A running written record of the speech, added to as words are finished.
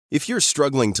If you're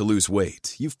struggling to lose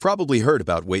weight, you've probably heard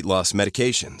about weight loss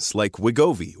medications like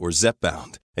Wegovy or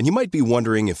Zepbound, and you might be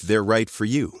wondering if they're right for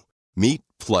you. Meet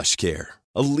PlushCare,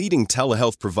 a leading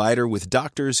telehealth provider with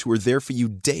doctors who are there for you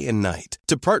day and night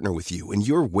to partner with you in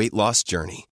your weight loss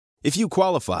journey. If you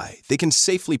qualify, they can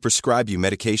safely prescribe you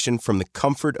medication from the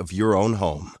comfort of your own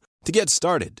home. To get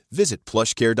started, visit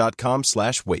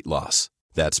plushcare.com/weightloss.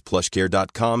 That's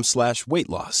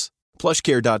plushcare.com/weightloss.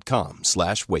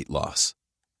 plushcare.com/weightloss.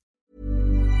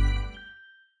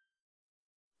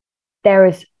 There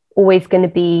is always going to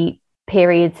be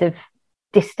periods of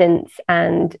distance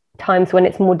and times when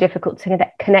it's more difficult to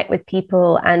connect with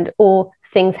people, and or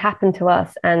things happen to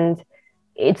us and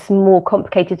it's more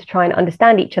complicated to try and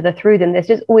understand each other through them. There's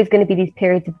just always going to be these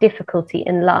periods of difficulty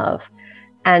in love.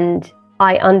 And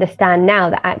I understand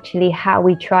now that actually how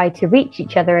we try to reach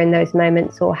each other in those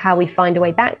moments, or how we find a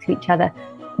way back to each other,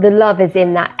 the love is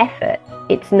in that effort.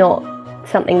 It's not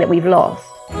something that we've lost.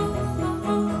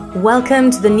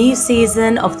 Welcome to the new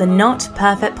season of the Not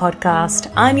Perfect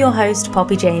podcast. I'm your host,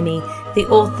 Poppy Jamie, the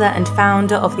author and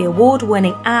founder of the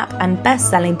award-winning app and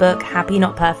best-selling book, Happy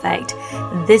Not Perfect.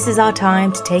 This is our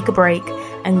time to take a break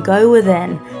and go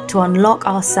within to unlock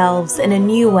ourselves in a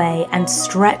new way and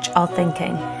stretch our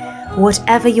thinking.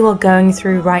 Whatever you are going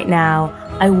through right now,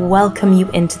 I welcome you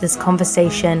into this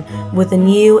conversation with a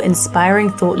new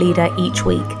inspiring thought leader each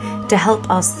week to help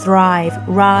us thrive,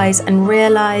 rise, and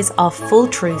realize our full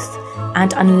truth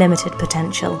and unlimited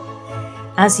potential.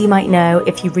 As you might know,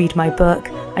 if you read my book,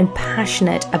 I'm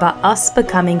passionate about us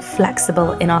becoming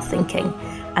flexible in our thinking,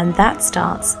 and that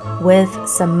starts with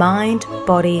some mind,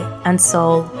 body, and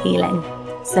soul healing.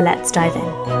 So let's dive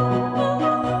in.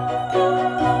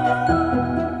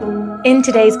 In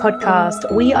today's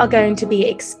podcast, we are going to be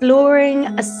exploring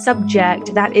a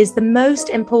subject that is the most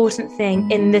important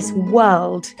thing in this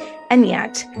world, and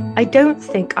yet I don't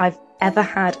think I've ever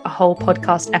had a whole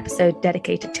podcast episode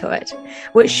dedicated to it,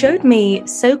 which showed me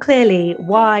so clearly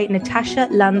why Natasha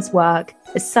Lunn's work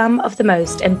is some of the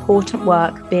most important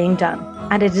work being done,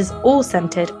 and it is all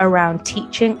centered around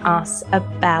teaching us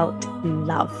about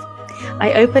love.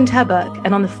 I opened her book,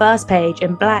 and on the first page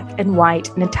in black and white,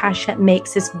 Natasha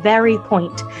makes this very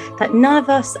point that none of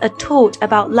us are taught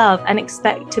about love and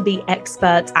expect to be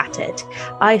experts at it.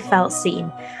 I felt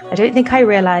seen. I don't think I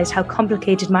realized how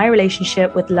complicated my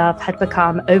relationship with love had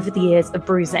become over the years of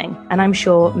bruising, and I'm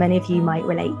sure many of you might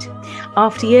relate.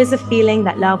 After years of feeling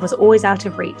that love was always out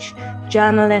of reach,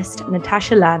 journalist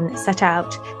Natasha Lunn set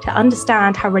out to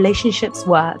understand how relationships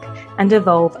work and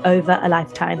evolve over a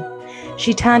lifetime.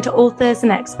 She turned to authors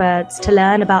and experts to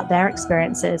learn about their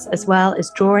experiences, as well as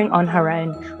drawing on her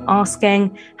own,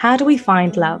 asking, how do we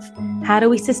find love? How do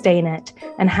we sustain it?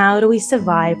 And how do we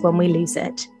survive when we lose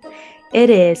it? It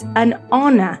is an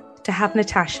honor to have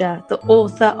Natasha, the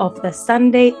author of the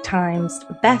Sunday Times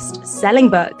best-selling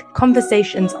book,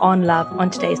 Conversations on Love, on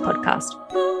today's podcast.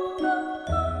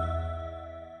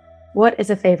 What is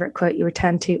a favorite quote you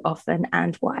return to often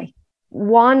and why?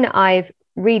 One I've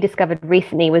rediscovered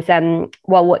recently was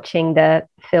while watching the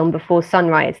film Before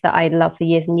Sunrise that I loved for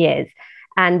years and years.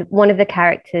 And one of the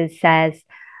characters says,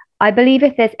 I believe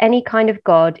if there's any kind of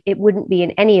God, it wouldn't be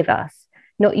in any of us,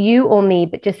 not you or me,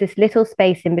 but just this little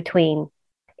space in between.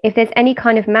 If there's any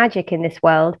kind of magic in this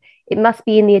world, it must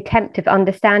be in the attempt of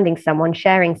understanding someone,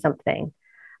 sharing something.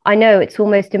 I know it's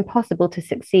almost impossible to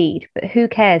succeed, but who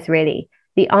cares really?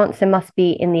 The answer must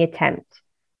be in the attempt.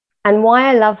 And why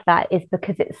I love that is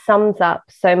because it sums up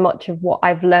so much of what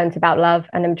I've learned about love,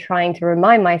 and I'm trying to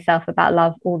remind myself about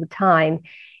love all the time,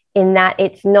 in that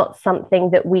it's not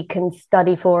something that we can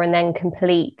study for and then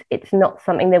complete. It's not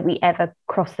something that we ever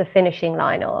cross the finishing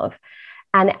line of.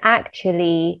 And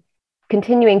actually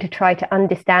continuing to try to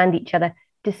understand each other,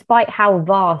 despite how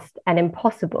vast and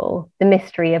impossible the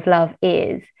mystery of love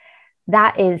is,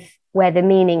 that is where the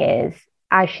meaning is.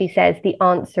 As she says, the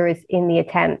answer is in the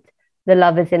attempt. The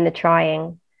love is in the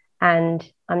trying. And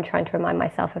I'm trying to remind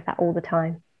myself of that all the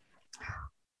time.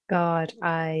 God,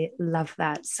 I love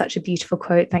that. Such a beautiful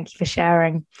quote. Thank you for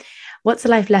sharing. What's a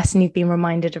life lesson you've been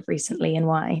reminded of recently and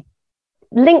why?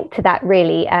 Linked to that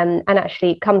really, and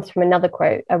actually it comes from another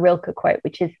quote, a Rilke quote,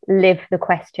 which is live the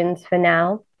questions for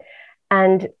now.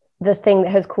 And the thing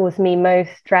that has caused me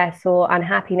most stress or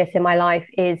unhappiness in my life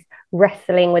is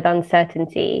wrestling with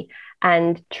uncertainty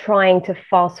and trying to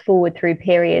fast forward through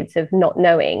periods of not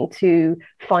knowing to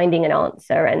finding an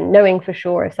answer and knowing for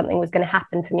sure if something was going to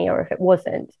happen for me or if it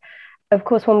wasn't. Of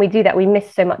course, when we do that, we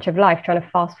miss so much of life trying to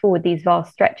fast forward these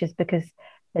vast stretches, because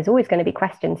there's always going to be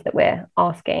questions that we're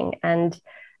asking, and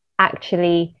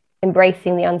actually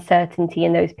embracing the uncertainty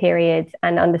in those periods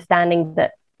and understanding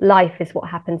that life is what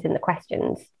happens in the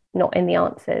questions not in the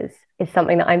answers, is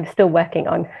something that I'm still working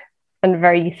on and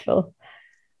very useful.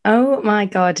 Oh my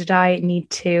God, did I need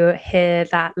to hear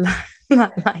that,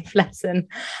 that life lesson?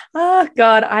 Oh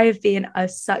God, I've been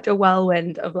such a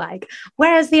whirlwind of like,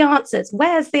 where's the answers?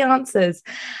 Where's the answers?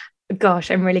 Gosh,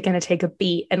 I'm really going to take a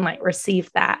beat and like receive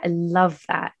that. I love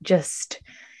that. Just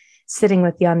sitting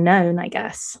with the unknown, I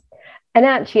guess. And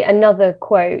actually, another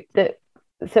quote that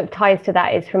sort of ties to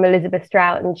that is from Elizabeth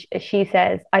Strout. And she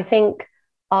says, I think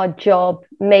our job,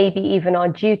 maybe even our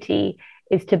duty,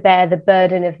 is to bear the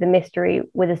burden of the mystery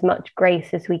with as much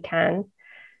grace as we can.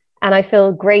 And I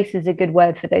feel grace is a good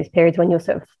word for those periods when you're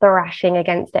sort of thrashing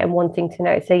against it and wanting to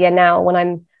know. So yeah, now when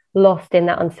I'm lost in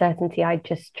that uncertainty, I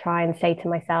just try and say to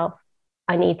myself,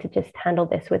 I need to just handle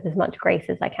this with as much grace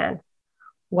as I can.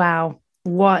 Wow.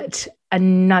 What a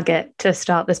nugget to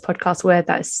start this podcast with.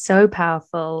 That is so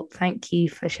powerful. Thank you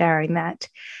for sharing that.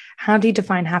 How do you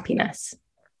define happiness?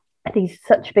 These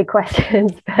are such big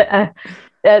questions, but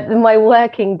my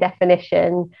working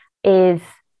definition is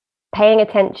paying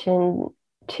attention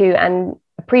to and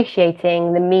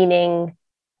appreciating the meaning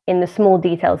in the small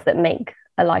details that make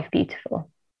a life beautiful.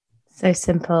 So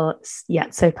simple,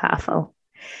 yet so powerful.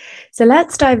 So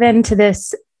let's dive into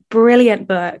this brilliant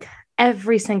book.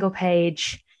 Every single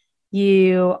page,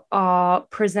 you are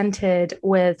presented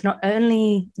with not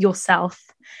only yourself,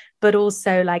 but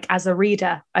also like as a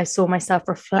reader, I saw myself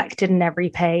reflected in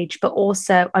every page, but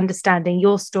also understanding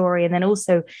your story and then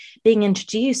also being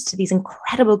introduced to these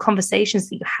incredible conversations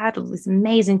that you had with these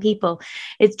amazing people.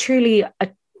 It's truly a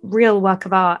real work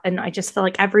of art. And I just feel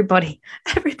like everybody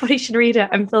should read it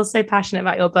and feel so passionate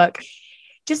about your book.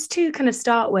 Just to kind of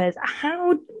start with,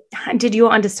 how did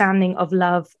your understanding of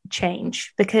love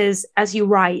change? Because as you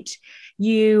write,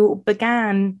 you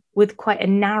began with quite a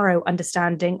narrow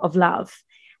understanding of love.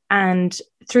 And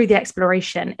through the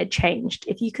exploration, it changed.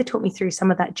 If you could talk me through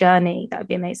some of that journey, that would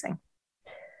be amazing.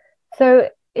 So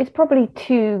it's probably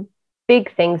two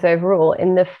big things overall.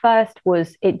 And the first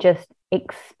was it just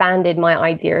expanded my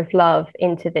idea of love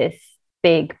into this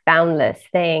big, boundless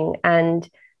thing. And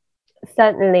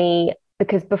certainly,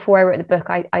 because before I wrote the book,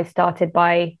 I started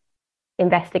by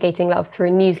investigating love through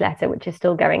a newsletter, which is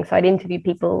still going. So I'd interview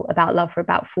people about love for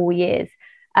about 4 years.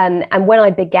 And when I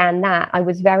began that, I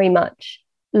was very much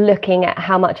looking at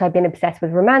how much I'd been obsessed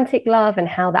with romantic love and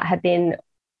how that had been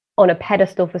on a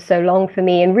pedestal for so long for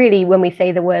me. And really, when we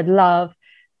say the word love,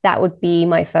 that would be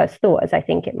my first thought, as I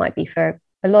think it might be for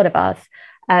a lot of us.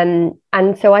 And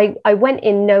so I went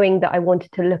in knowing that I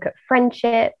wanted to look at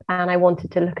friendship and I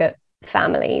wanted to look at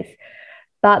families.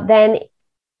 But then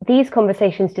these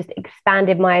conversations just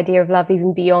expanded my idea of love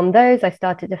even beyond those. I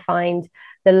started to find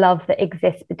the love that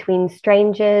exists between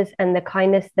strangers and the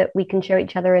kindness that we can show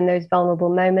each other in those vulnerable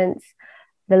moments,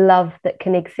 the love that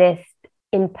can exist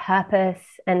in purpose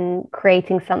and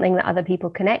creating something that other people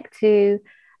connect to,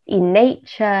 in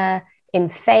nature,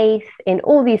 in faith, in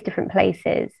all these different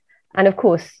places. And of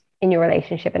course, in your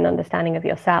relationship and understanding of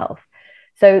yourself.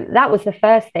 So that was the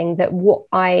first thing, that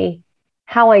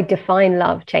how I define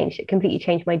love changed. It completely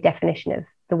changed my definition of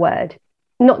the word.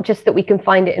 Not just that we can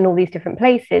find it in all these different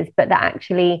places, but that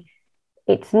actually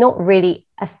it's not really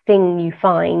a thing you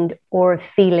find or a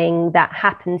feeling that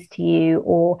happens to you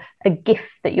or a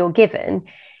gift that you're given.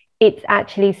 It's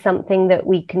actually something that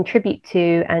we contribute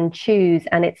to and choose,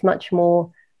 and it's much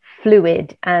more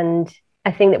fluid and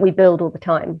a thing that we build all the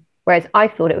time. Whereas I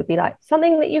thought it would be like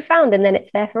something that you found and then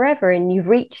it's there forever and you've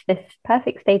reached this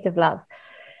perfect state of love.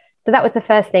 So that was the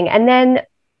first thing. And then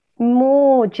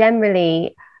more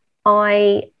generally,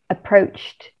 I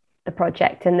approached the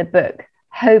project and the book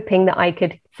hoping that I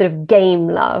could sort of game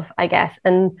love, I guess,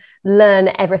 and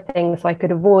learn everything so I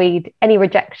could avoid any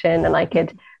rejection and I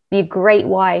could be a great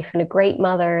wife and a great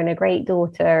mother and a great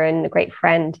daughter and a great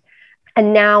friend.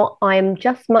 And now I'm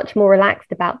just much more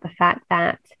relaxed about the fact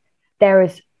that there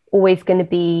is always going to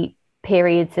be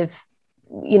periods of,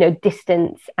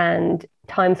 distance and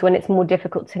times when it's more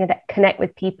difficult to connect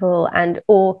with people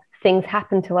or things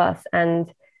happen to us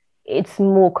and it's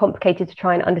more complicated to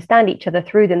try and understand each other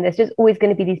through them. There's just always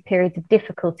going to be these periods of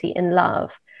difficulty in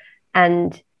love.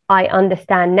 And I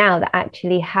understand now that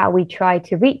actually how we try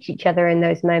to reach each other in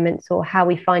those moments or how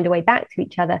we find a way back to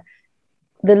each other,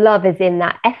 the love is in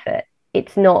that effort.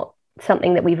 It's not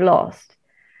something that we've lost.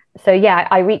 So yeah,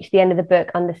 I reached the end of the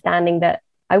book understanding that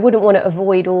I wouldn't want to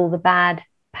avoid all the bad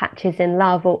patches in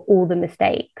love or all the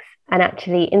mistakes. And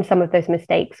actually in some of those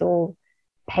mistakes or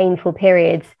painful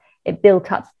periods, it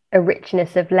built up a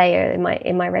richness of layer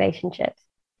in my relationships.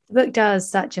 The book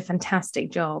does such a fantastic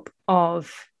job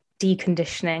of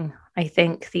deconditioning I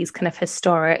think, these kind of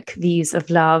historic views of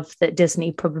love that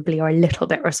Disney probably are a little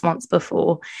bit responsible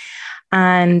for.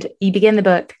 And you begin the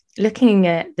book looking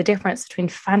at the difference between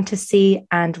fantasy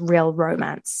and real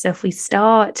romance. So if we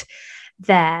start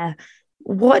there,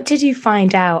 what did you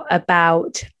find out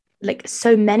about, like,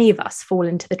 so many of us fall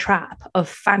into the trap of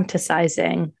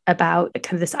fantasizing about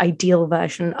kind of this ideal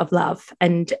version of love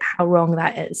and how wrong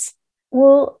that is?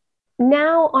 Well,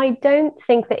 now I don't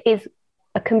think that is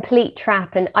a complete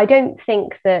trap, and I don't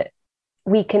think that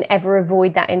we can ever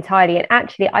avoid that entirely. And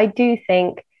actually, I do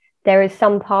think there is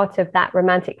some part of that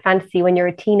romantic fantasy when you're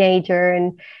a teenager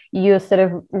and you're sort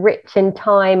of rich in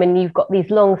time and you've got these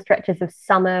long stretches of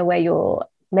summer where you're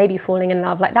maybe falling in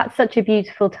love. Like, that's such a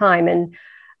beautiful time. And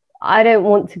I don't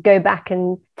want to go back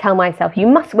and tell myself, you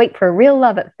must wait for a real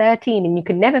love at 13 and you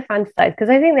can never fantasize, because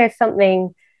I think there's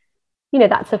something,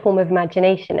 that's a form of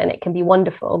imagination and it can be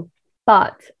wonderful.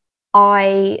 But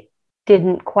I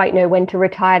didn't quite know when to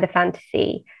retire the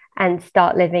fantasy and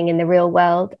start living in the real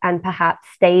world, and perhaps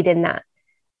stayed in that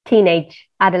teenage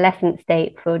adolescent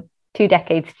state for 2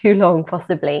 decades too long,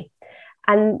 possibly.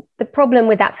 And the problem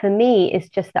with that for me is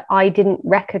just that I didn't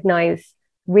recognize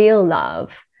real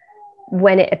love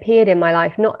when it appeared in my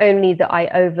life. Not only that I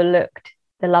overlooked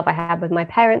the love I had with my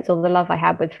parents or the love I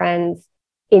had with friends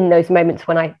in those moments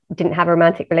when I didn't have a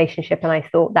romantic relationship and I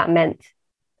thought that meant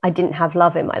I didn't have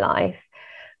love in my life,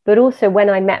 but also when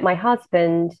I met my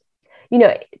husband,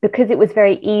 because it was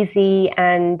very easy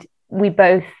and we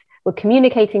both were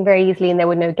communicating very easily and there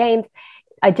were no games,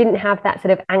 I didn't have that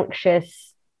sort of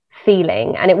anxious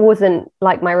feeling. And it wasn't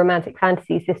like my romantic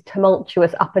fantasies, this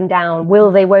tumultuous up and down,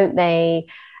 will they, won't they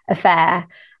affair.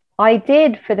 I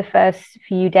did, for the first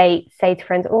few dates, say to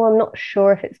friends, oh, I'm not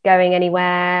sure if it's going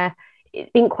anywhere.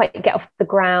 It didn't quite get off the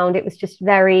ground. It was just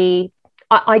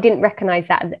I didn't recognize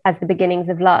that as the beginnings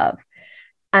of love.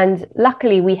 And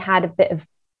luckily we had a bit of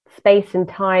space and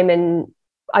time, and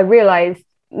I realized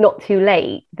not too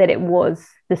late that it was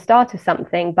the start of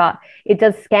something. But it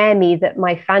does scare me that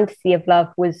my fantasy of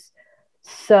love was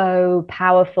so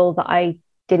powerful that I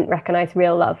didn't recognize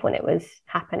real love when it was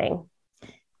happening.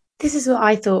 This is what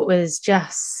I thought was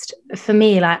just, for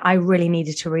me, like, I really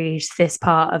needed to read this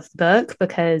part of the book,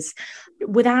 because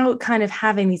without kind of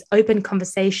having these open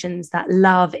conversations that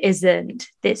love isn't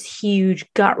this huge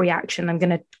gut reaction, I'm going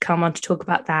to come on to talk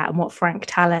about that and what Frank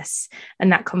Tallis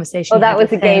and that conversation. Oh, that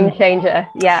was a game changer.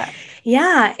 Yeah.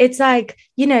 Yeah. It's like,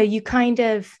 you kind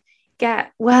of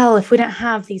get, well, if we don't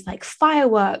have these like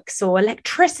fireworks or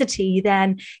electricity,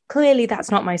 then clearly that's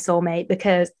not my soulmate,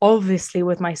 because obviously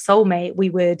with my soulmate,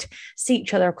 we would see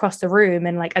each other across the room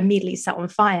and like immediately set on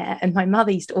fire. And my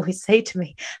mother used to always say to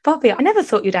me, Bobby, I never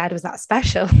thought your dad was that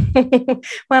special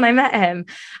when I met him.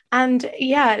 And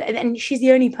yeah, and she's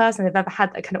the only person I've ever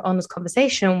had that kind of honest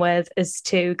conversation with, as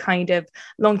to kind of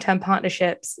long-term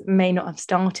partnerships may not have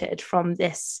started from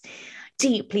this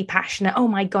deeply passionate, oh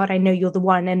my God, I know you're the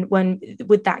one. And when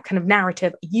with that kind of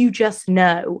narrative, you just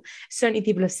know, certainly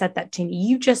people have said that to me,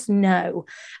 you just know.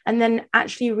 And then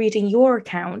actually reading your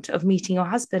account of meeting your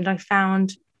husband, I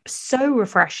found so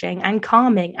refreshing and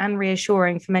calming and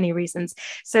reassuring for many reasons.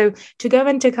 So to go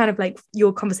into kind of like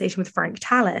your conversation with Frank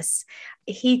Tallis,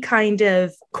 he kind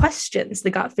of questions the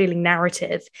gut feeling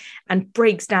narrative and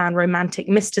breaks down romantic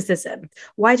mysticism.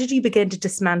 Why did you begin to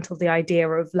dismantle the idea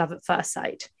of love at first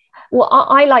sight? Well,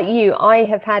 I like you, I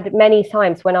have had many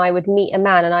times when I would meet a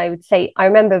man and I would say, I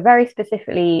remember very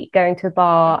specifically going to a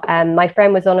bar, and my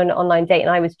friend was on an online date and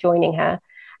I was joining her,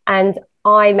 and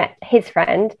I met his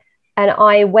friend and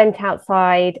I went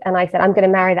outside and I said, I'm going to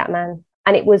marry that man.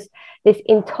 And it was this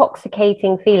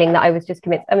intoxicating feeling that I was just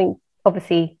convinced. I mean,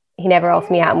 obviously he never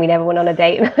asked me out and we never went on a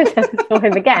date and I never saw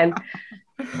him again.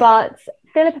 But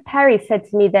Philippa Perry said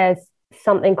to me, there's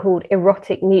something called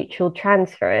erotic mutual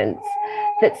transference,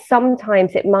 that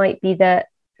sometimes it might be that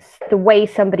the way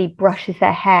somebody brushes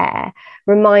their hair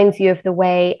reminds you of the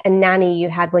way a nanny you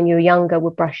had when you were younger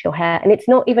would brush your hair. And it's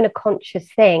not even a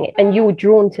conscious thing. And you were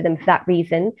drawn to them for that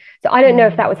reason. So I don't know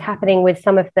if that was happening with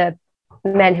some of the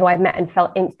men who I've met and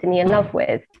felt instantly in love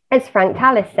with. As Frank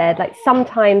Tallis said, like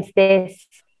sometimes this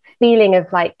feeling of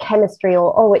like chemistry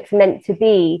or, oh, it's meant to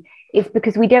be, is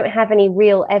because we don't have any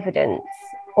real evidence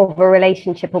of a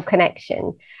relationship or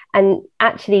connection. And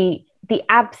actually, the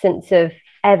absence of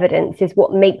evidence is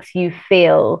what makes you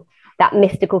feel that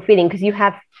mystical feeling, because you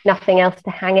have nothing else to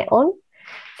hang it on.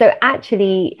 So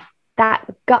actually, that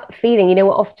gut feeling,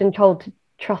 we're often told to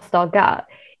trust our gut,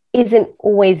 isn't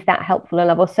always that helpful in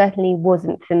love, or certainly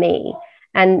wasn't for me.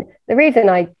 And the reason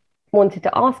I wanted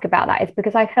to ask about that is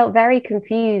because I felt very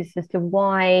confused as to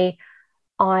why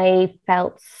I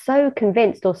felt so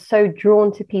convinced or so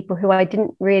drawn to people who I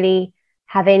didn't really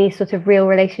have any sort of real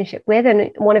relationship with. And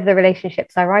one of the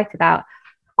relationships I write about,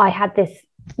 I had this,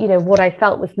 what I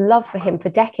felt was love for him for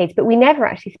decades, but we never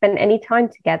actually spent any time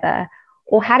together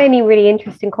or had any really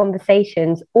interesting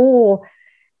conversations or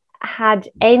had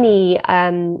any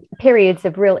periods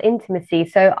of real intimacy.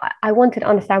 So I wanted to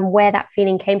understand where that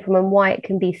feeling came from and why it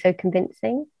can be so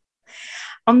convincing.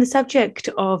 On the subject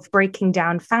of breaking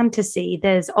down fantasy,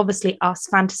 there's obviously us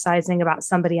fantasizing about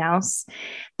somebody else,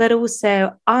 but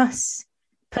also us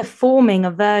performing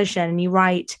a version. You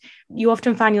write, you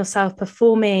often find yourself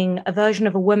performing a version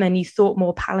of a woman you thought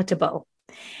more palatable.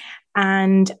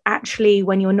 And actually,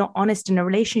 when you're not honest in a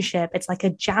relationship, it's like a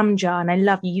jam jar. And I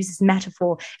love you use this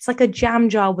metaphor. It's like a jam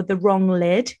jar with the wrong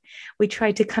lid. We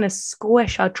try to kind of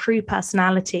squish our true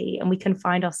personality, and we can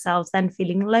find ourselves then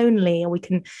feeling lonely, and we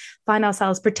can find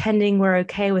ourselves pretending we're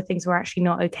okay with things we're actually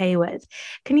not okay with.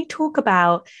 Can you talk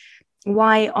about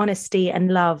why honesty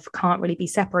and love can't really be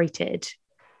separated?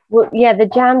 Well, yeah, the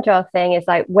jam jar thing is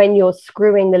like when you're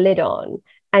screwing the lid on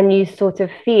and you sort of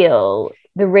feel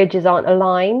the ridges aren't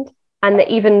aligned. And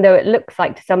that even though it looks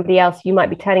like to somebody else, you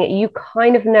might be turning it, you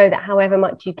kind of know that however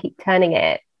much you keep turning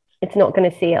it, it's not going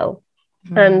to seal.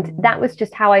 And that was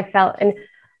just how I felt. And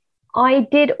I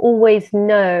did always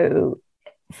know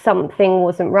something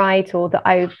wasn't right, or that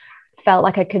I felt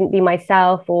like I couldn't be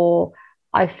myself, or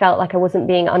I felt like I wasn't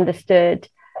being understood.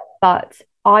 But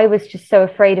I was just so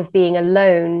afraid of being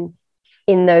alone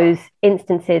in those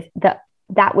instances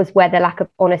that was where the lack of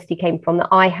honesty came from, that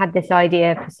I had this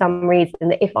idea for some reason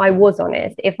that if I was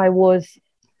honest, if I was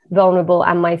vulnerable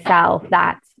and myself,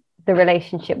 that the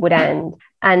relationship would end.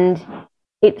 And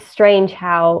it's strange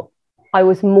how I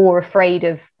was more afraid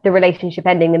of the relationship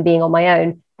ending than being on my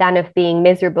own, than of being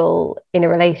miserable in a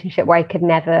relationship where I could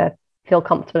never feel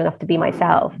comfortable enough to be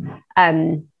myself.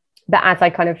 But as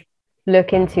I kind of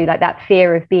look into like that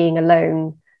fear of being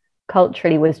alone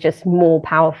culturally was just more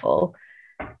powerful.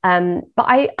 But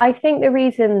I think the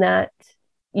reason that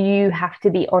you have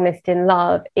to be honest in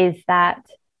love is that,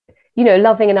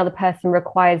 loving another person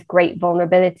requires great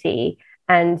vulnerability.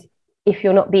 And if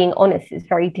you're not being honest, it's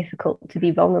very difficult to be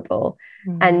vulnerable.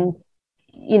 And,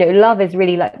 love is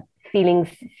really like feeling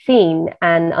seen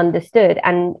and understood.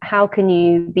 And how can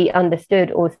you be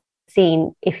understood or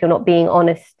seen if you're not being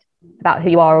honest about who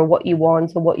you are or what you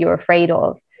want or what you're afraid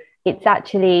of? It's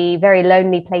actually a very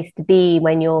lonely place to be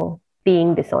when you're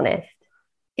being dishonest.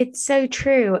 It's so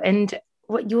true. And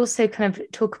what you also kind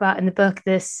of talk about in the book,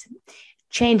 this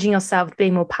changing yourself,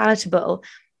 being more palatable.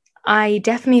 I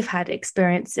definitely have had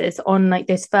experiences on like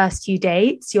those first few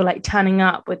dates. You're like turning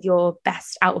up with your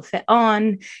best outfit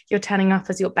on, you're turning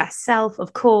up as your best self,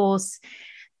 of course.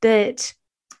 But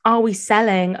are we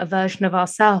selling a version of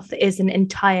ourselves that isn't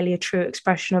entirely a true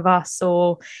expression of us?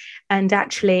 And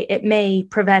actually it may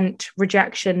prevent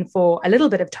rejection for a little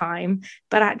bit of time,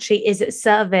 but actually is it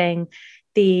serving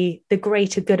the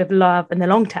greater good of love in the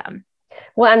long term?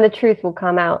 Well, and the truth will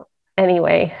come out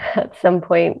anyway at some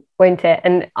point, won't it?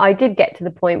 And I did get to the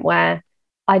point where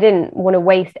I didn't want to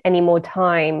waste any more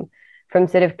time from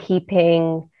sort of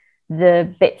keeping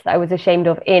the bits that I was ashamed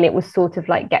of in. It was sort of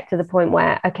like get to the point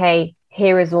where, okay,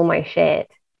 here is all my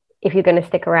shit. If you're going to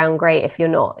stick around, great. If you're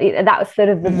not, that was sort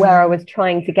of where I was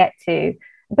trying to get to.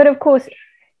 But of course,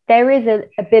 there is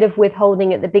a bit of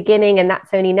withholding at the beginning, and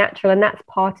that's only natural. And that's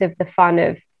part of the fun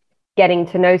of getting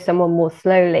to know someone more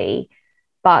slowly.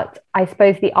 But I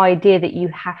suppose the idea that you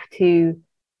have to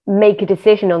make a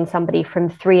decision on somebody from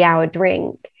 3-hour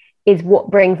drink is what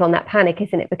brings on that panic,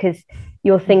 isn't it? Because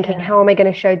you're thinking, how am I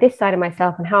going to show this side of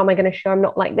myself? And how am I going to show I'm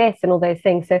not like this and all those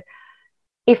things? So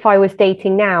if I was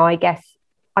dating now, I guess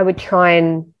I would try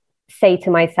and say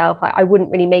to myself, I wouldn't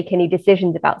really make any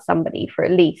decisions about somebody for at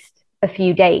least a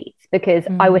few dates, because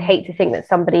I would hate to think that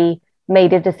somebody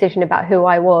made a decision about who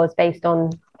I was based on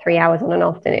 3 hours on an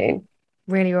afternoon.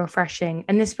 Really refreshing.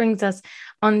 And this brings us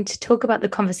on to talk about the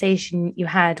conversation you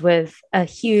had with a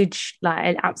huge, like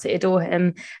I absolutely adore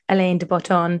him, Alain de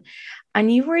Botton.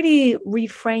 And you really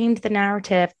reframed the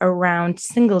narrative around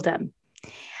singledom.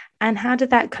 And how did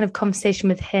that kind of conversation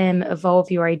with him evolve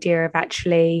your idea of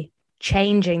actually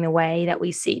changing the way that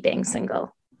we see being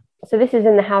single? So this is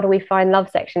in the How Do We Find Love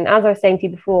section. As I was saying to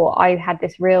you before, I had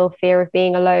this real fear of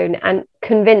being alone and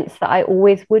convinced that I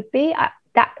always would be.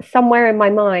 That somewhere in my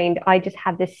mind, I just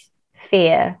had this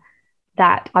fear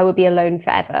that I would be alone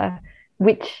forever,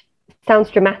 which sounds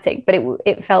dramatic, but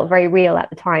it felt very real at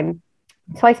the time.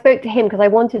 So I spoke to him because I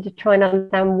wanted to try and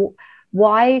understand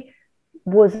why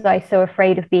was I so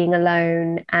afraid of being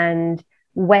alone, and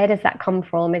where does that come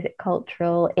from? Is it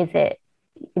cultural? Is it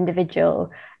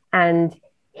individual? And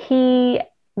he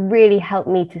really helped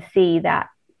me to see that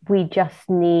we just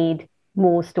need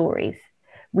more stories.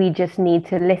 We just need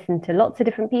to listen to lots of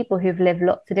different people who've lived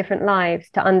lots of different lives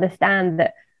to understand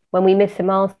that when we miss a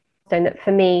milestone, that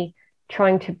for me,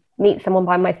 trying to meet someone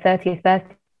by my 30th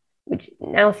birthday, which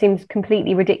now seems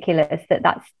completely ridiculous that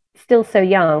that's still so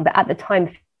young, but at the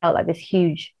time felt like this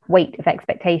huge weight of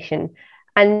expectation.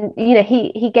 And, you know,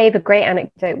 he gave a great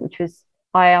anecdote, which was,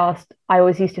 I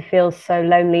always used to feel so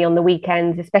lonely on the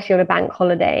weekends, especially on a bank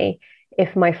holiday,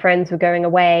 if my friends were going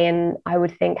away, and I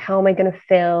would think, how am I going to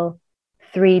fill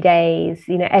 3 days?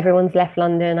 You know, everyone's left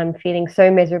London. I'm feeling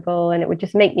so miserable, and it would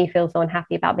just make me feel so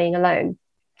unhappy about being alone.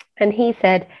 And he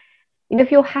said, you know,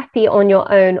 if you're happy on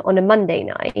your own on a Monday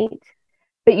night,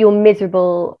 but you're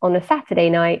miserable on a Saturday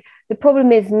night, the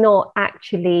problem is not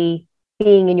actually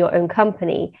being in your own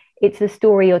company. It's the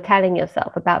story you're telling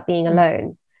yourself about being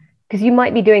alone. Because you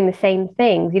might be doing the same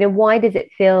things. You know, why does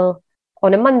it feel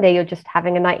on a Monday you're just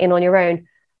having a night in on your own?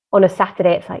 On a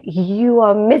Saturday, it's like you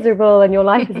are miserable and your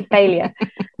life is a failure.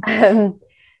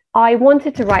 I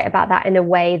wanted to write about that in a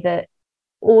way that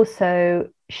also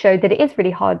showed that it is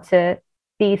really hard to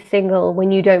be single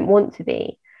when you don't want to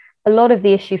be. A lot of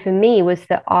the issue for me was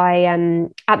that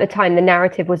at the time, the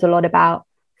narrative was a lot about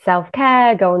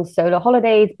self-care, go on solo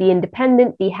holidays, be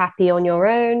independent, be happy on your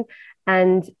own.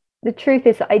 And the truth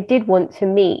is that I did want to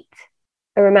meet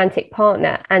a romantic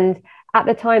partner. And at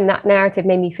the time, that narrative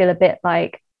made me feel a bit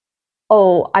like,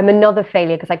 oh, I'm another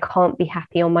failure because I can't be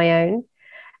happy on my own.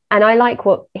 And I like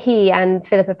what he and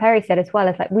Philippa Perry said as well.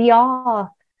 It's like, we are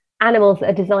animals that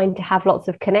are designed to have lots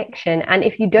of connection. And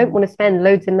if you don't want to spend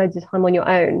loads and loads of time on your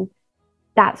own,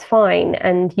 that's fine.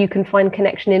 And you can find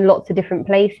connection in lots of different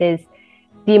places.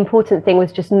 The important thing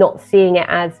was just not seeing it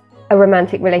as a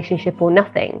romantic relationship or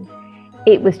nothing.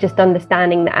 It was just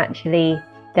understanding that actually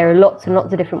there are lots and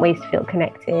lots of different ways to feel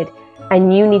connected.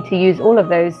 And you need to use all of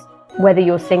those, whether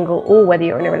you're single or whether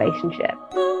you're in a relationship.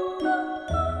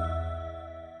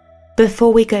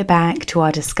 Before we go back to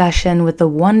our discussion with the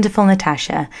wonderful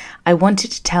Natasha, I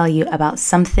wanted to tell you about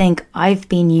something I've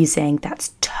been using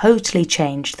that's totally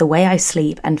changed the way I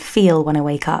sleep and feel when I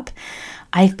wake up.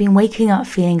 I've been waking up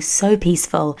feeling so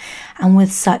peaceful and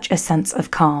with such a sense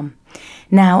of calm.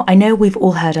 Now, I know we've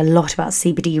all heard a lot about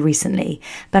CBD recently,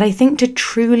 but I think to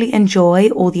truly enjoy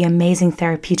all the amazing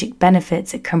therapeutic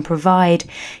benefits it can provide,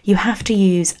 you have to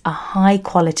use a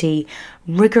high-quality,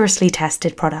 rigorously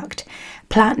tested product.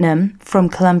 Platinum from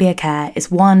Columbia Care is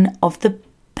one of the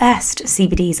best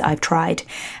CBDs I've tried,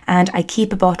 and I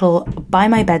keep a bottle by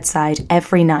my bedside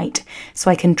every night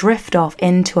so I can drift off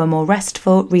into a more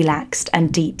restful, relaxed,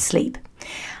 and deep sleep.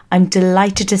 I'm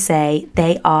delighted to say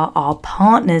they are our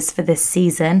partners for this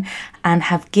season and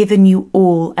have given you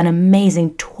all an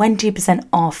amazing 20%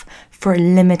 off for a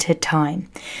limited time.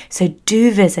 So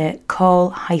do visit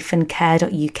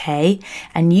col-care.uk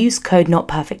and use code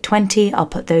NOTPERFECT20, I'll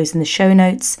put those in the show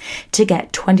notes, to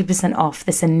get 20% off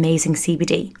this amazing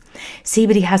CBD.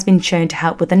 CBD has been shown to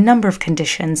help with a number of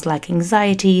conditions like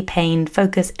anxiety, pain,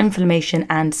 focus, inflammation,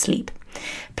 and sleep.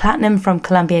 Platinum from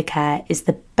Columbia Care is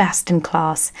the best in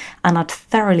class, and I'd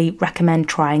thoroughly recommend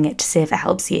trying it to see if it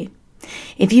helps you.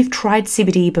 If you've tried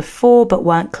CBD before but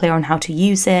weren't clear on how to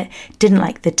use it, didn't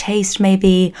like the taste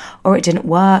maybe, or it didn't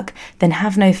work, then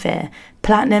have no fear.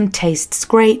 Platinum tastes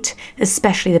great,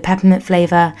 especially the peppermint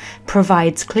flavour,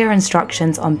 provides clear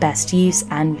instructions on best use,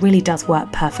 and really does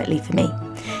work perfectly for me.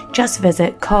 Just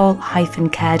visit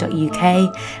col-care.uk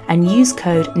and use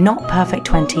code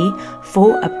NOTPERFECT20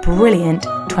 for a brilliant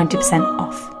 20%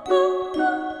 off.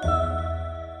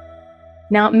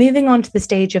 Now, moving on to the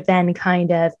stage of then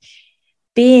kind of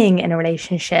being in a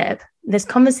relationship, there's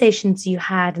conversations you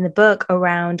had in the book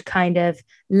around kind of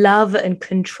love and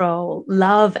control,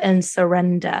 love and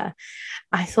surrender.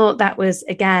 I thought that was,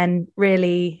 again,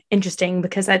 really interesting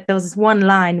because there was this one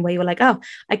line where you were like, oh,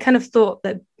 I kind of thought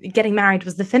that getting married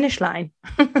was the finish line.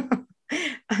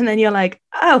 And then you're like,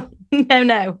 oh,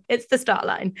 no, it's the start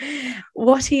line.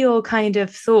 What are your kind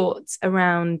of thoughts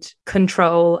around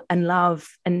control and love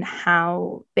and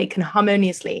how they can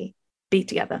harmoniously be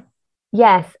together?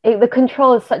 Yes, the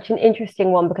control is such an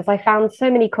interesting one because I found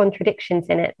so many contradictions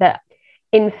in it that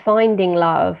in finding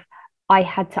love, I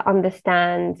had to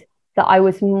understand that I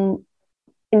was in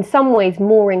some ways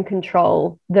more in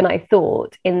control than I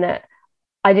thought, in that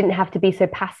I didn't have to be so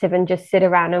passive and just sit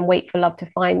around and wait for love to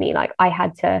find me. Like, I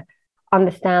had to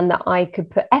understand that I could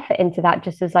put effort into that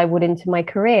just as I would into my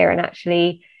career. And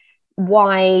actually,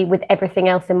 why, with everything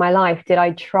else in my life, did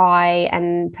I try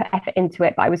and put effort into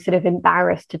it, but I was sort of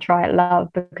embarrassed to try at love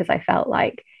because I felt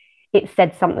like it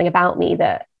said something about me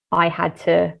that I had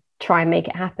to try and make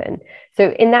it happen.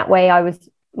 So in that way, I was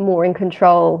more in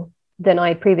control than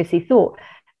I previously thought.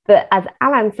 But as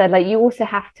Alan said, like, you also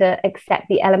have to accept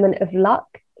the element of luck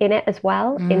in it as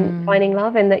well, in finding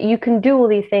love, and that you can do all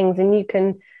these things and you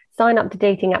can sign up to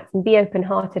dating apps and be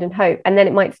open-hearted and hope, and then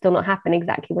it might still not happen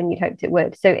exactly when you'd hoped it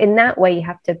would. So in that way, you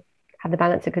have to have the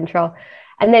balance of control.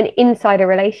 And then inside a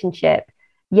relationship,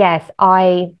 yes,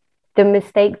 the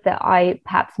mistake that I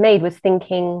perhaps made was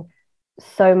thinking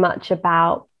so much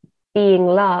about being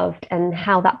loved and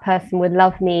how that person would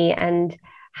love me and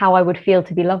how I would feel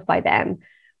to be loved by them,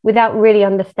 without really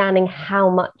understanding how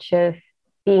much of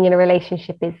being in a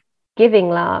relationship is giving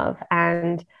love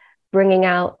and bringing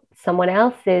out someone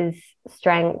else's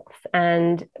strengths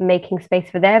and making space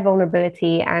for their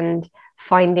vulnerability and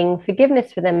finding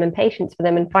forgiveness for them and patience for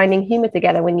them and finding humor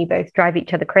together when you both drive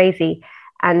each other crazy.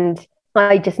 And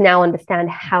I just now understand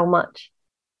how much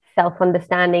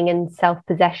self-understanding and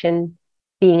self-possession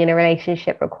being in a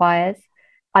relationship requires.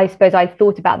 I suppose I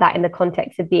thought about that in the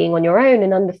context of being on your own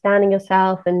and understanding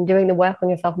yourself and doing the work on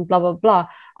yourself and blah, blah, blah.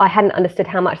 I hadn't understood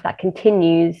how much that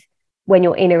continues when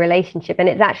you're in a relationship. And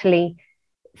it's actually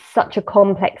such a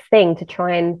complex thing to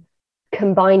try and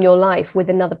combine your life with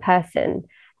another person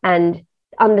and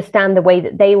understand the way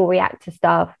that they will react to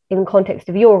stuff in context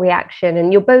of your reaction.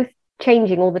 And you're both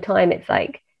changing all the time. It's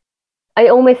like, I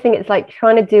almost think it's like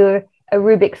trying to do a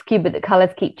Rubik's Cube, but the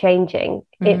colors keep changing.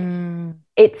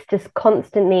 It's just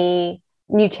constantly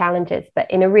new challenges, but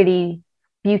in a really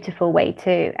beautiful way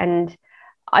too. And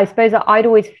I suppose I'd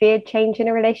always feared change in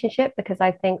a relationship because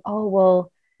I think, oh,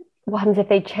 well, what happens if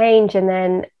they change? And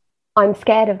then I'm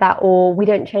scared of that, or we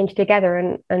don't change together,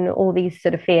 and all these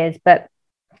sort of fears. But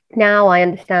now I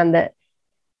understand that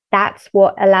that's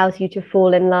what allows you to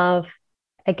fall in love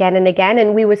again and again.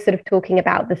 And we were sort of talking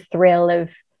about the thrill of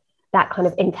that kind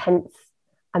of intense,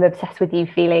 I'm obsessed with you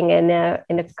feeling in a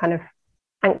kind of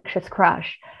anxious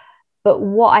crush. But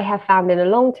what I have found in a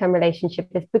long-term relationship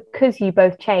is because you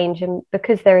both change and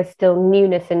because there is still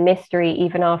newness and mystery,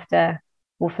 even after,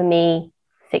 well, for me,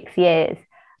 6 years,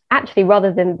 actually,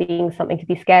 rather than being something to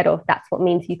be scared of, that's what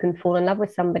means you can fall in love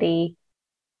with somebody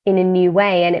in a new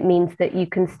way. And it means that you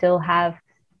can still have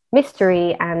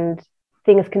mystery and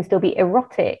things can still be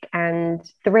erotic and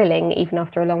thrilling even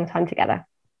after a long time together.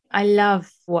 I love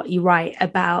what you write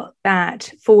about that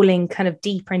falling kind of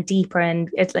deeper and deeper. And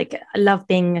it's like, I love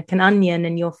being like an onion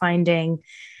and you're finding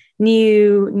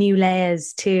new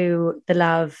layers to the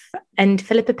love. And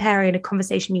Philippa Perry, in a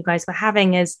conversation you guys were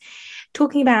having, is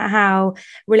talking about how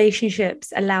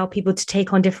relationships allow people to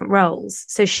take on different roles.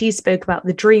 So she spoke about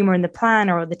the dreamer and the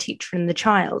planner, or the teacher and the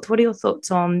child. What are your thoughts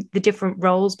on the different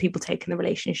roles people take in the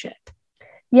relationship?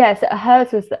 Yes,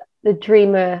 hers was the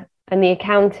dreamer and the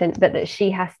accountant, but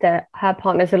that her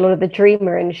partner's a lot of the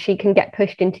dreamer and she can get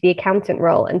pushed into the accountant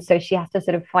role. And so she has to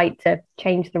sort of fight to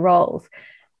change the roles.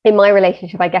 In my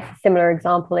relationship, I guess a similar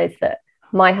example is that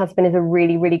my husband is a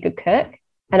really, really good cook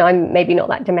and I'm maybe not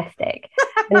that domestic.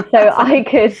 And so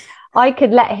I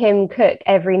could let him cook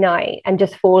every night and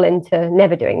just fall into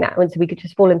never doing that. And so we could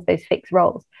just fall into those fixed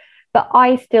roles. But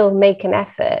I still make an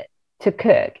effort to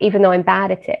cook, even though I'm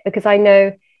bad at it, because I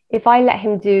know if I let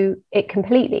him do it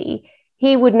completely,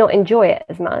 he would not enjoy it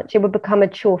as much. It would become a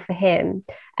chore for him,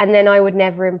 and then I would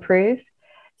never improve.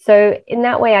 So in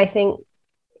that way, I think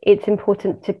it's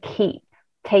important to keep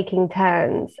taking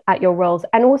turns at your roles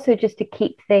and also just to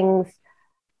keep things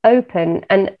open.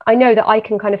 And I know that I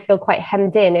can kind of feel quite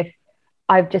hemmed in if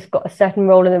I've just got a certain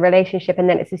role in the relationship and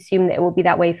then it's assumed that it will be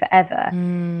that way forever.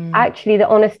 Actually, the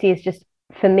honesty is just,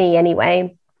 for me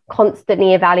anyway,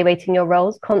 constantly evaluating your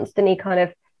roles, constantly kind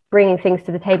of bringing things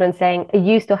to the table and saying, are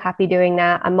you still happy doing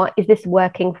that? Is this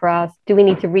working for us? Do we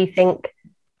need to rethink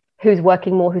who's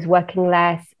working more, who's working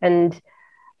less? And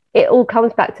it all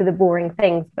comes back to the boring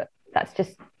things, but that's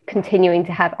just continuing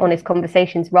to have honest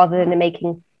conversations rather than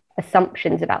making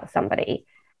assumptions about somebody.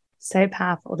 So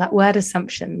powerful. That word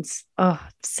assumptions. Oh,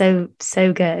 so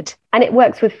good. And it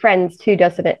works with friends too,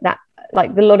 doesn't it? That,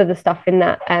 like, a lot of the stuff in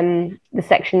that the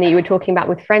section that you were talking about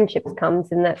with friendships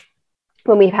comes in that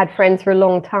when we've had friends for a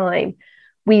long time,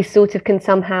 we sort of can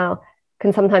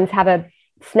sometimes have a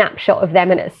snapshot of them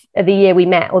and the year we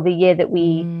met or the year that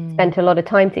we spent a lot of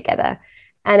time together.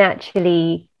 And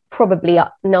actually, probably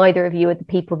neither of you are the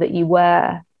people that you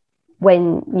were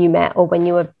when you met or when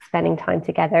you were spending time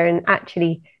together. And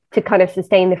actually, to kind of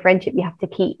sustain the friendship, you have to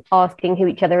keep asking who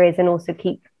each other is and also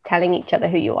keep telling each other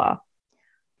who you are.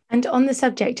 And on the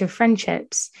subject of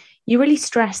friendships, you really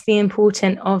stress the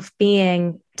importance of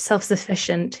being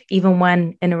self-sufficient, even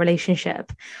when in a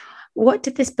relationship. What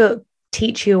did this book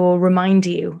teach you or remind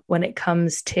you when it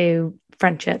comes to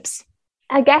friendships?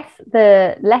 I guess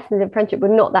the lessons in friendship were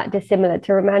not that dissimilar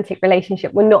to romantic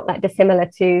relationship, were not that dissimilar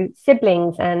to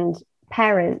siblings and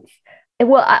parents.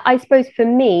 Well, I suppose for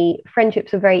me,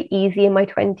 friendships were very easy in my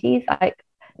 20s.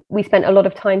 We spent a lot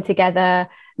of time together,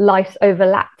 lives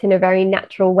overlapped in a very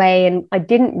natural way, and I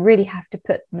didn't really have to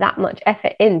put that much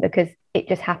effort in because it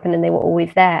just happened and they were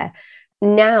always there.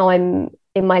 Now I'm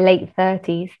in my late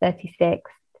 30s, 36.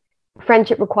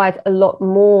 Friendship requires a lot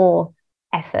more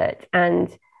effort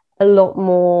and a lot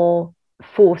more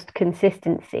forced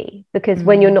consistency, because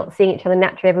when you're not seeing each other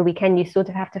naturally every weekend, you sort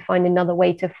of have to find another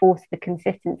way to force the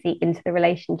consistency into the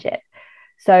relationship.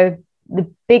 So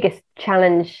the biggest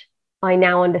challenge I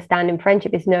now understand in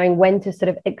friendship is knowing when to sort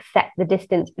of accept the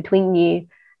distance between you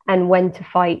and when to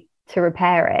fight to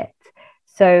repair it.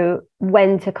 So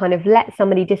when to kind of let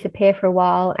somebody disappear for a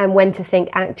while and when to think,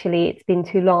 actually, it's been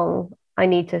too long, I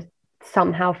need to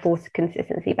somehow force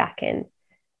consistency back in.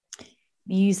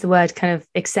 You use the word kind of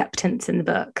acceptance in the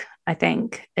book, I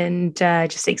think, and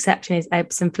just accepting his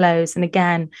ebbs and flows. And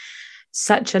again,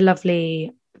 such a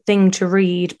lovely thing to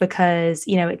read because,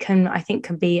 you know, it can, I think,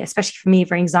 can be, especially for me,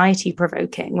 very anxiety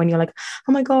provoking when you're like,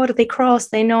 oh my God, are they cross?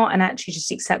 They're not. And actually just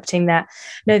accepting that,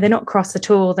 no, they're not cross at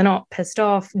all. They're not pissed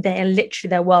off. They're literally,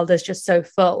 their world is just so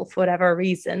full for whatever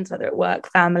reasons, whether it work,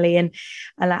 family, and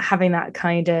like having that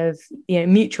kind of, you know,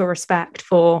 mutual respect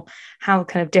for how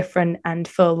kind of different and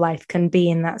full life can be.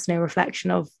 And that's no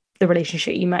reflection of the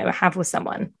relationship you might have with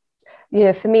someone. You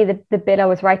know, for me, the bit I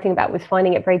was writing about was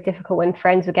finding it very difficult when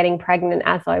friends were getting pregnant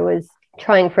as I was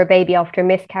trying for a baby after a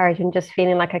miscarriage and just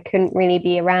feeling like I couldn't really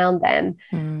be around them.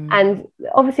 And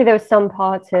obviously there was some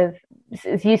part of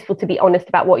it's useful to be honest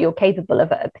about what you're capable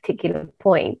of at a particular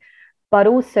point. But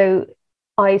also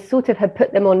I sort of had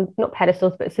put them on, not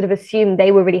pedestals, but sort of assumed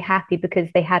they were really happy because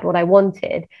they had what I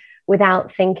wanted,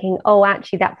 without thinking, oh,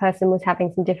 actually that person was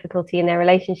having some difficulty in their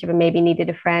relationship and maybe needed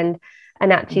a friend.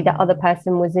 And actually that other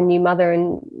person was a new mother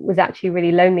and was actually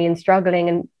really lonely and struggling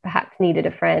and perhaps needed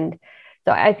a friend.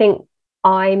 So I think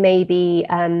I maybe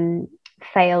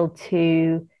failed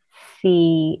to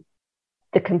see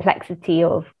the complexity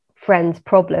of friends'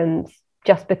 problems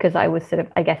just because I was sort of,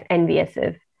 I guess, envious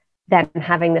of them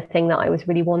having the thing that I was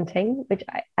really wanting, which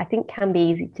I think can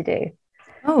be easy to do.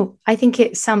 Oh, I think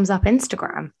it sums up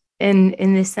Instagram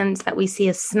in the sense that we see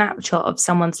a snapshot of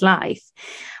someone's life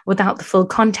without the full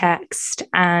context.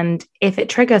 And if it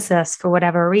triggers us for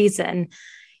whatever reason,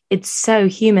 it's so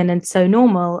human and so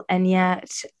normal. And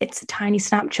yet it's a tiny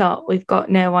snapshot. We've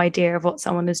got no idea of what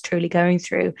someone is truly going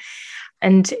through.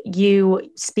 And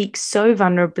you speak so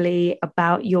vulnerably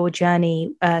about your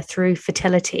journey through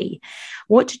fertility.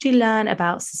 What did you learn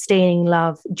about sustaining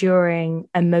love during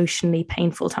emotionally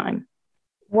painful time?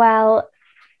 Well,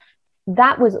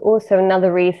 that was also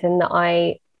another reason that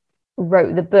I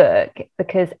wrote the book,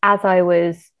 because as I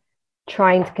was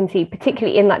trying to conceive,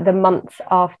 particularly in like the months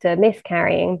after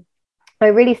miscarrying, I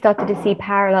really started to see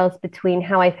parallels between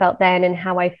how I felt then and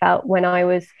how I felt when I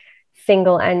was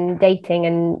single and dating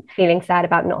and feeling sad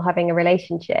about not having a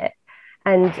relationship.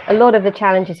 And a lot of the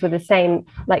challenges were the same,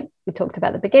 like we talked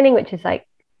about at the beginning, which is like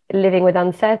living with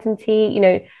uncertainty. You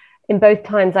know, in both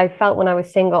times I felt when I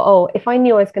was single, oh, if I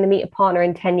knew I was going to meet a partner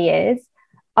in 10 years,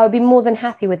 I would be more than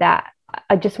happy with that.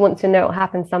 I just want to know it'll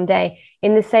happen someday.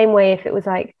 In the same way, if it was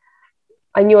like,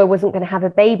 I knew I wasn't going to have a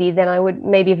baby, then I would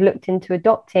maybe have looked into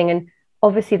adopting. And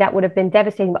obviously that would have been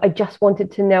devastating, but I just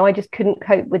wanted to know. I just couldn't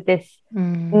cope with this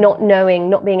not knowing,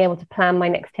 not being able to plan my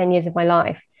next 10 years of my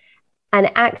life.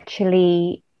 And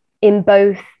actually in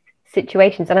both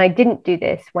situations, and I didn't do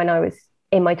this when I was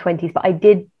in my 20s, but I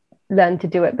did learn to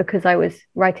do it because I was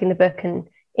writing the book and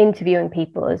interviewing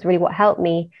people is really what helped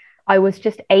me. I was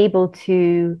just able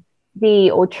to see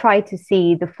or try to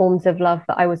see the forms of love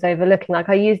that I was overlooking. Like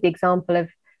I used the example of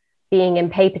being in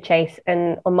Paperchase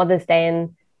and on Mother's Day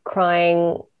and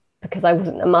crying because I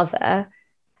wasn't a mother.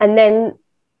 And then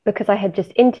because I had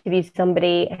just interviewed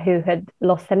somebody who had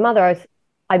lost their mother,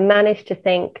 I managed to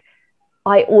think,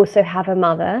 I also have a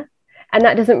mother. And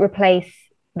that doesn't replace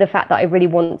the fact that I really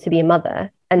want to be a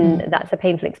mother. And that's a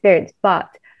painful experience. But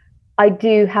I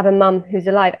do have a mum who's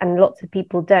alive and lots of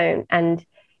people don't. And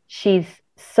she's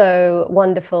so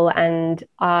wonderful. And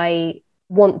I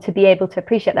want to be able to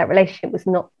appreciate that relationship was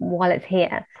not while it's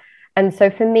here. And so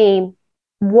for me,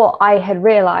 what I had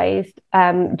realized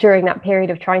during that period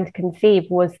of trying to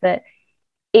conceive was that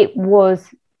it was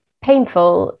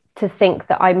painful to think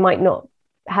that I might not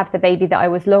have the baby that I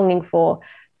was longing for,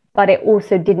 but it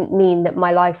also didn't mean that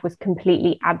my life was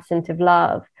completely absent of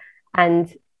love.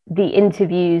 And the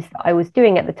interviews that I was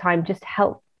doing at the time just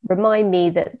helped remind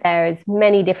me that there is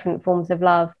many different forms of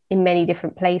love in many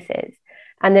different places.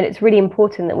 And then it's really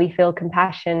important that we feel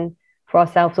compassion for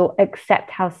ourselves or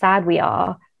accept how sad we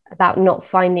are about not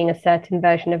finding a certain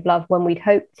version of love when we'd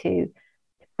hoped to.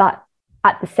 But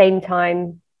at the same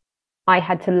time, I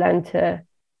had to learn to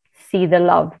see the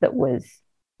love that was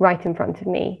right in front of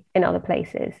me in other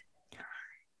places.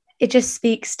 It just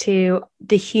speaks to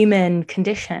the human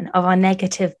condition of our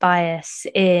negative bias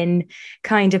in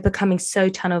kind of becoming so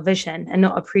tunnel vision and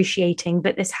not appreciating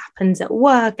that this happens at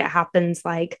work. It happens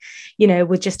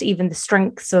with just even the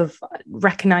strengths of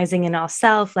recognizing in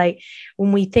ourselves. Like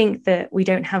when we think that we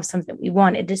don't have something that we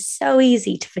want, it is so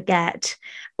easy to forget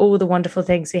all the wonderful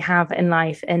things we have in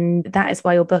life. And that is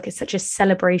why your book is such a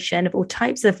celebration of all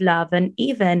types of love. And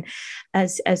even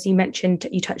as you mentioned,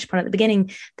 you touched upon at the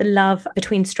beginning, the love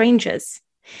between strangers.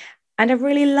 And I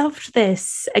really loved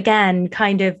this, again,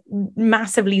 kind of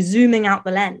massively zooming out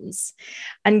the lens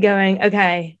and going,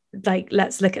 okay,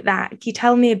 let's look at that. Can you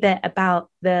tell me a bit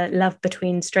about the love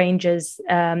between strangers,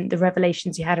 the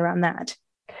revelations you had around that?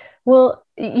 Well,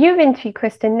 you've interviewed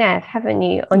Kristin Neff, haven't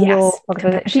you, on your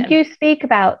podcast? Did you speak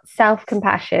about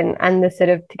self-compassion and the sort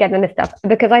of togetherness stuff?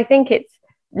 Because I think it's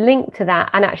linked to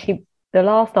that. And actually, the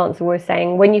last answer was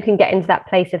saying when you can get into that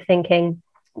place of thinking,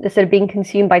 the sort of being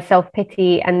consumed by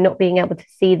self-pity and not being able to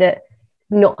see that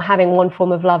not having one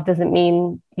form of love doesn't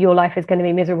mean your life is going to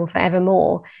be miserable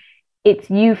forevermore. It's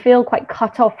you feel quite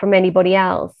cut off from anybody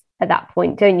else at that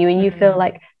point, don't you? And you feel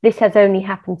like this has only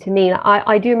happened to me.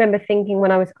 I do remember thinking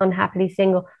when I was unhappily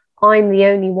single, I'm the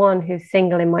only one who's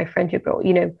single in my friendship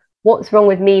group. What's wrong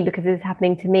with me because this is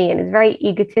happening to me? And it's a very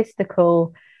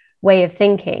egotistical way of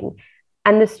thinking.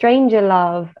 And the stranger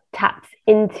love taps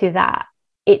into that.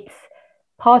 It's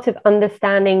part of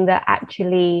understanding that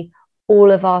actually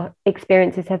all of our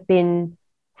experiences have been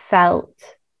felt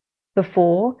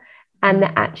before, and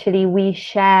that actually we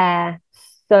share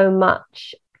so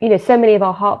much. So many of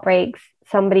our heartbreaks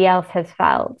somebody else has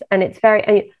felt. And it's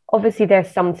obviously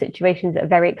there's some situations that are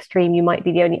very extreme. You might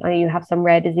be the only, you have some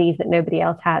rare disease that nobody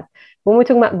else has. When we're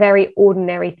talking about very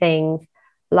ordinary things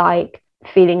like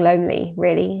feeling lonely,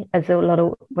 really, as a lot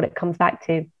of what it comes back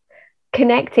to,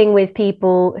 connecting with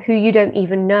people who you don't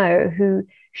even know, who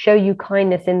show you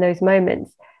kindness in those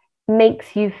moments,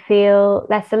 makes you feel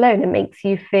less alone and makes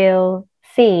you feel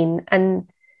seen. And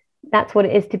that's what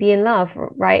it is to be in love,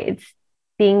 right? It's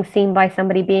being seen by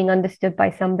somebody, being understood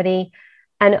by somebody.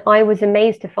 And I was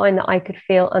amazed to find that I could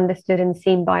feel understood and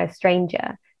seen by a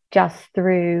stranger just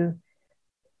through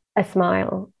a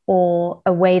smile or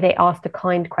a way they asked a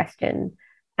kind question.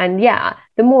 And yeah,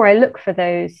 the more I look for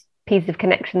those pieces of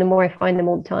connection, the more I find them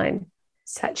all the time.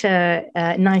 Such a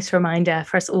nice reminder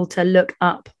for us all to look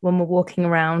up when we're walking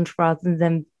around rather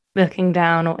than looking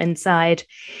down or inside.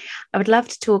 I would love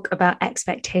to talk about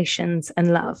expectations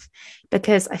and love,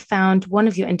 because I found one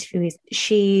of your interviewees,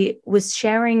 she was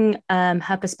sharing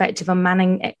her perspective on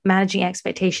managing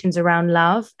expectations around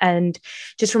love, and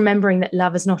just remembering that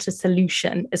love is not a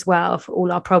solution as well for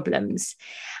all our problems.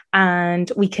 And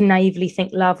we can naively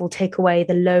think love will take away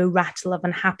the low rattle of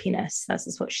unhappiness.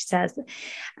 That's what she says.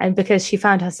 And because she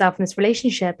found herself in this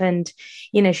relationship and,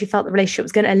 she felt the relationship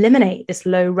was going to eliminate this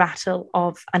low rattle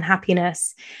of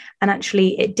unhappiness. And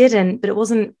actually it didn't, but it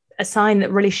wasn't a sign that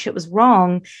the relationship was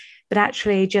wrong, but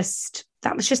actually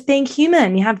that was just being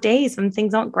human. You have days when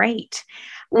things aren't great.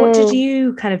 What did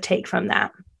you kind of take from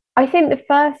that? I think the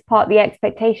first part, the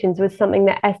expectations, was something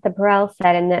that Esther Perel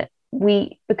said, and that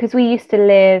because we used to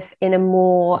live in a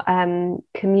more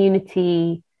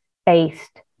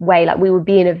community-based way, like we would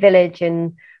be in a village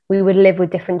and we would live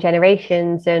with different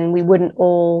generations and we wouldn't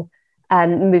all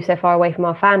move so far away from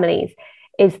our families,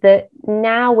 is that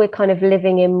now we're kind of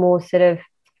living in more sort of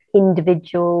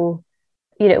individual,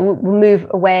 we move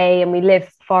away and we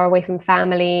live far away from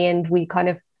family and we kind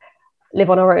of live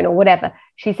on our own or whatever.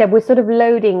 She said we're sort of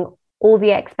loading all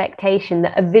the expectation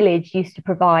that a village used to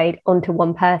provide onto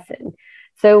one person.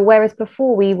 So whereas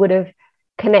before we would have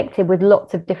connected with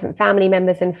lots of different family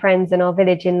members and friends in our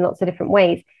village in lots of different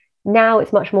ways, now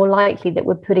it's much more likely that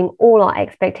we're putting all our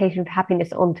expectation for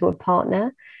happiness onto a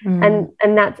partner. And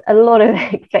that's a lot of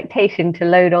expectation to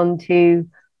load onto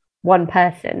one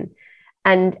person.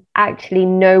 And actually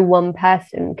no one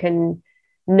person can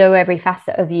know every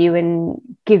facet of you and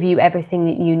give you everything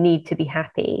that you need to be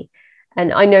happy.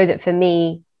 And I know that for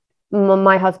me,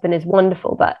 my husband is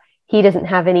wonderful, but he doesn't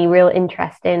have any real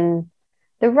interest in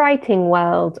the writing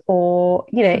world, or,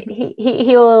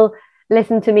 he'll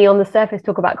listen to me on the surface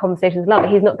talk about conversations of love,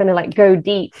 but he's not going to go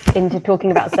deep into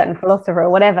talking about a certain philosopher or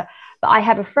whatever. But I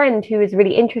have a friend who is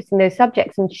really interested in those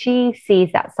subjects, and she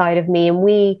sees that side of me, and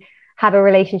we have a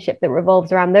relationship that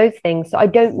revolves around those things. So I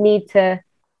don't need to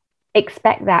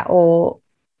expect that or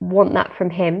want that from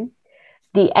him.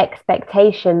 The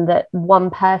expectation that one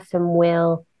person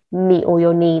will meet all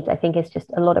your needs, I think, is just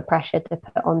a lot of pressure to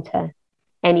put onto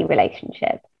any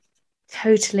relationship.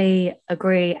 Totally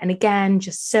agree. And again,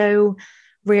 just so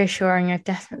reassuring. I've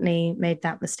definitely made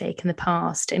that mistake in the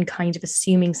past in kind of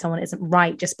assuming someone isn't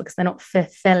right just because they're not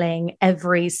fulfilling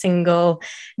every single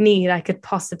need I could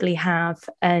possibly have.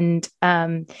 And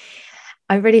I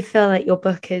really feel like your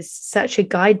book is such a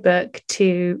guidebook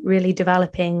to really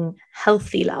developing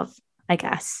healthy love, I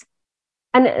guess.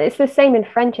 And it's the same in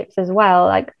friendships as well.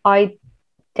 Like, I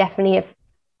definitely have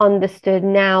understood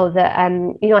now that,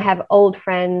 I have old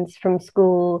friends from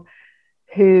school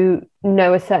who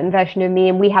know a certain version of me,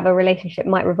 and we have a relationship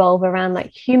might revolve around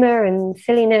like humor and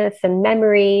silliness and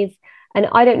memories. And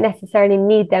I don't necessarily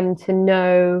need them to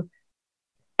know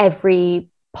every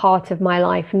part of my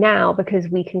life now, because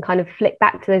we can kind of flick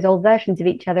back to those old versions of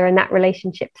each other, and that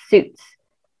relationship suits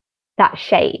that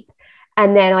shape.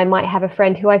 And then I might have a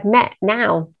friend who I've met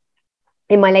now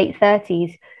in my late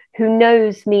 30s who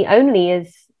knows me only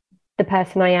as the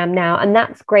person I am now. And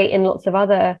that's great in lots of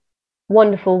other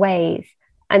wonderful ways.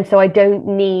 And so I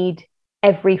don't need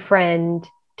every friend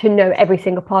to know every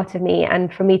single part of me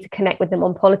and for me to connect with them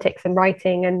on politics and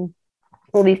writing and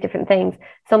all these different things.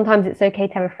 Sometimes it's okay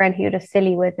to have a friend who you're just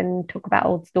silly with and talk about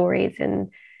old stories and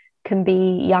can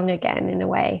be young again in a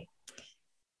way.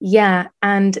 Yeah.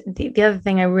 And the other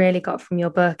thing I really got from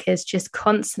your book is just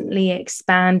constantly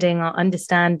expanding our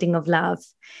understanding of love,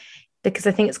 because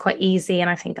I think it's quite easy. And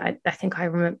I think I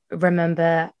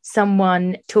remember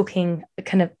someone talking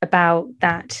kind of about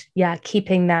that,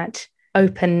 keeping that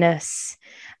openness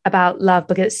about love,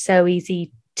 because it's so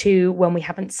easy to, when we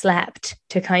haven't slept,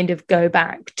 to kind of go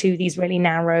back to these really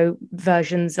narrow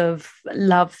versions of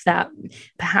love that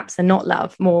perhaps are not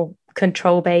love, more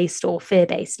control-based or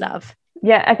fear-based love.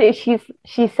 Yeah, I think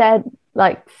she said,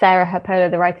 like Sarah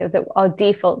Harpola, the writer, that our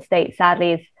default state,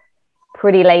 sadly, is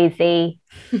pretty lazy,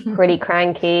 pretty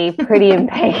cranky, pretty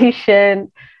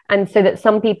impatient. And so that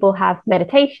some people have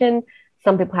meditation,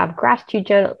 some people have gratitude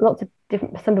journal, lots of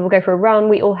different, some people go for a run.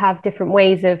 We all have different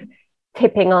ways of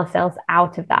tipping ourselves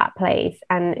out of that place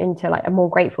and into like a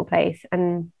more grateful place.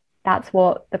 And that's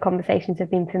what the conversations have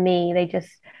been for me. They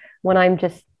just, when I'm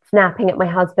just snapping at my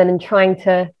husband and trying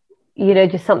to,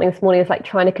 just something this morning is like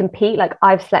trying to compete, like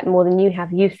I've slept more than you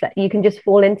have, you've slept, you can just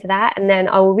fall into that. And then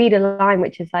I will read a line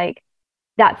which is like,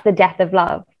 that's the death of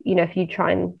love. If you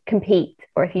try and compete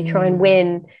or if you try and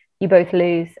win, you both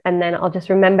lose. And then I'll just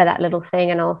remember that little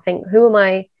thing and I'll think, who am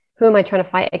I trying to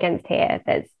fight against here?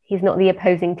 He's not the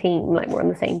opposing team, like we're on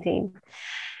the same team.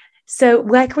 So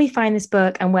where can we find this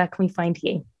book and where can we find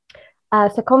you?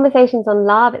 So Conversations on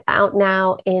Love, it's out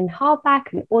now in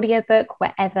hardback and audiobook,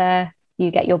 wherever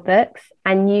you get your books.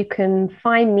 And you can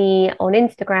find me on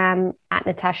Instagram at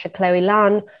Natasha Chloe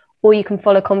Lunn, or you can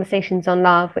follow Conversations on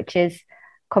Love, which is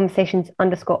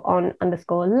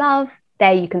conversations_on_love.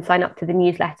 There you can sign up to the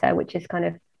newsletter, which is kind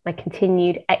of my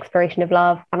continued exploration of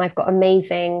love. And I've got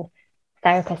amazing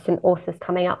therapists and authors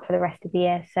coming up for the rest of the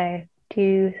year. So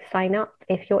do sign up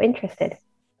if you're interested.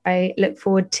 I look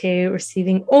forward to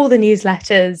receiving all the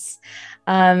newsletters.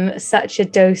 Such a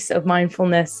dose of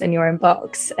mindfulness in your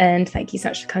inbox. And thank you so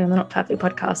much for coming on the Not Perfect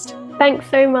podcast. Thanks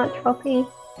so much, Poppy.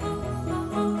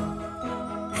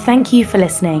 Thank you for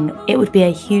listening. It would be a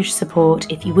huge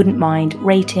support if you wouldn't mind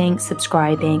rating,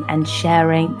 subscribing, and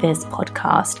sharing this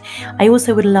podcast. I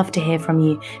also would love to hear from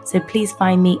you. So please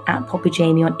find me at Poppy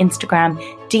Jamie on Instagram,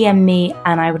 DM me,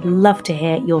 and I would love to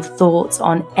hear your thoughts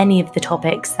on any of the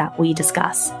topics that we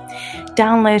discuss.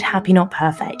 Download Happy Not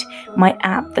Perfect, my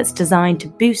app that's designed to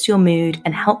boost your mood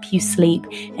and help you sleep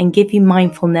and give you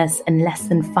mindfulness in less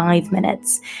than 5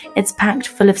 minutes. It's packed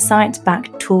full of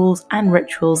science-backed tools and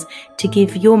rituals to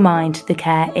give your mind the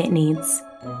care it needs.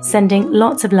 Sending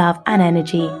lots of love and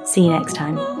energy. See you next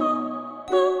time.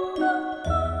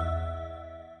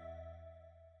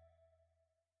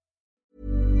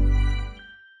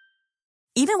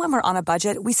 Even when we're on a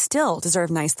budget, we still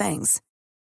deserve nice things.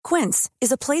 Quince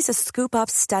is a place to scoop up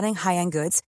stunning high-end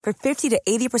goods for 50 to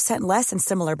 80% less than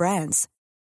similar brands.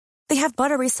 They have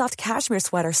buttery soft cashmere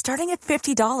sweaters starting at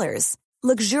 $50,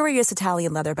 luxurious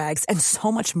Italian leather bags, and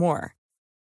so much more.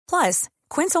 Plus,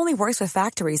 Quince only works with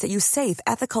factories that use safe,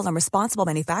 ethical, and responsible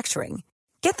manufacturing.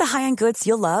 Get the high-end goods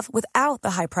you'll love without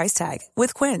the high price tag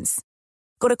with Quince.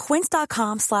 Go to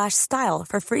quince.com/style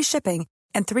for free shipping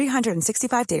and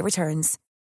 365-day returns.